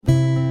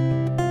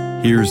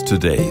Here's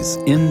today's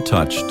In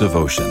Touch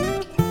devotion.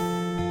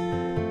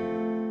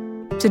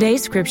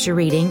 Today's scripture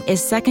reading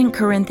is 2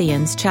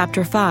 Corinthians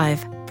chapter 5,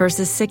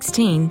 verses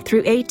 16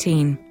 through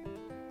 18.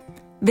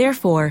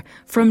 Therefore,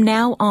 from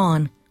now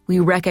on,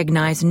 we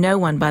recognize no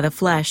one by the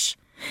flesh.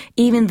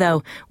 Even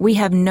though we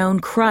have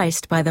known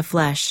Christ by the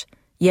flesh,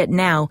 yet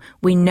now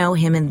we know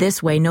him in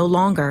this way no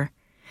longer.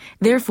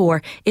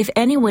 Therefore, if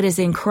anyone is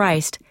in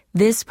Christ,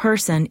 this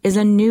person is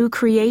a new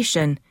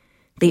creation.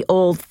 The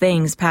old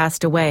things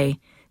passed away.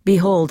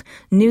 Behold,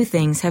 new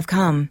things have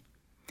come.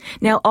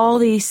 Now all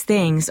these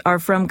things are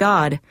from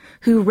God,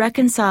 who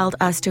reconciled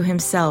us to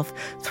himself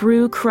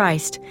through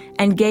Christ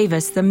and gave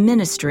us the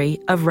ministry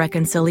of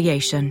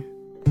reconciliation.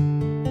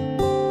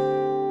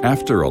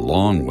 After a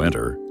long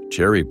winter,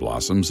 cherry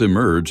blossoms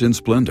emerge in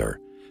splendor,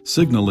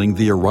 signaling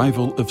the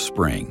arrival of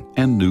spring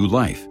and new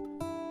life.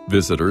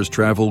 Visitors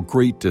travel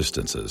great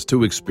distances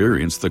to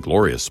experience the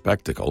glorious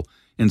spectacle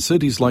in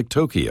cities like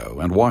Tokyo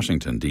and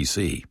Washington,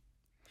 D.C.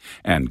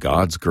 And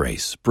God's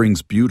grace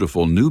brings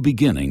beautiful new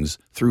beginnings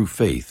through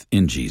faith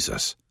in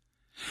Jesus.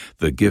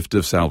 The gift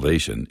of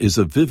salvation is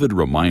a vivid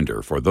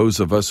reminder for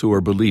those of us who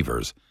are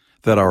believers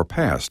that our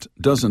past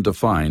doesn't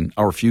define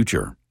our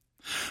future.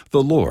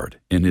 The Lord,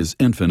 in His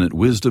infinite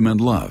wisdom and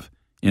love,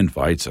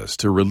 invites us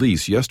to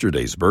release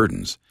yesterday's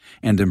burdens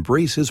and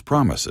embrace His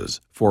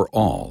promises for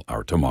all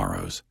our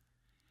tomorrows.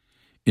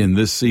 In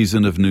this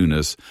season of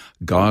newness,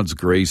 God's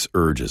grace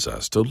urges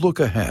us to look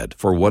ahead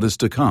for what is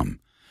to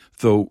come.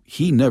 Though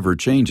He never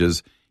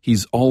changes,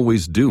 He's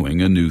always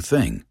doing a new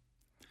thing.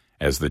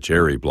 As the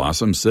cherry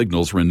blossom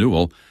signals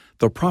renewal,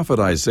 the prophet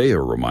Isaiah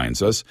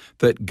reminds us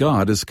that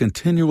God is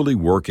continually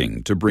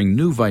working to bring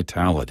new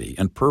vitality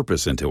and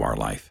purpose into our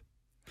life.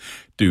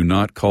 Do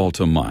not call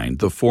to mind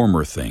the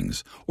former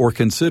things or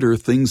consider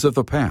things of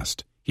the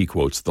past, he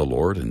quotes the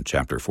Lord in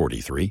chapter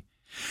 43.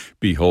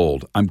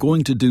 Behold, I'm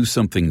going to do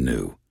something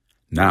new.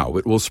 Now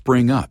it will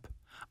spring up.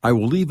 I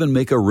will even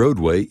make a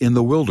roadway in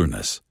the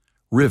wilderness,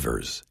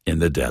 rivers in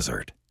the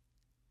desert.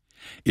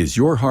 Is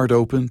your heart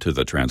open to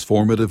the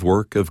transformative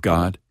work of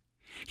God?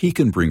 He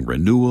can bring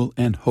renewal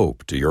and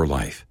hope to your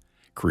life,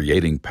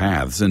 creating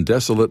paths in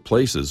desolate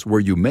places where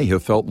you may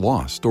have felt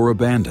lost or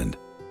abandoned.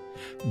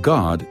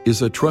 God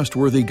is a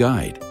trustworthy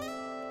guide.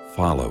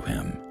 Follow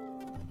Him.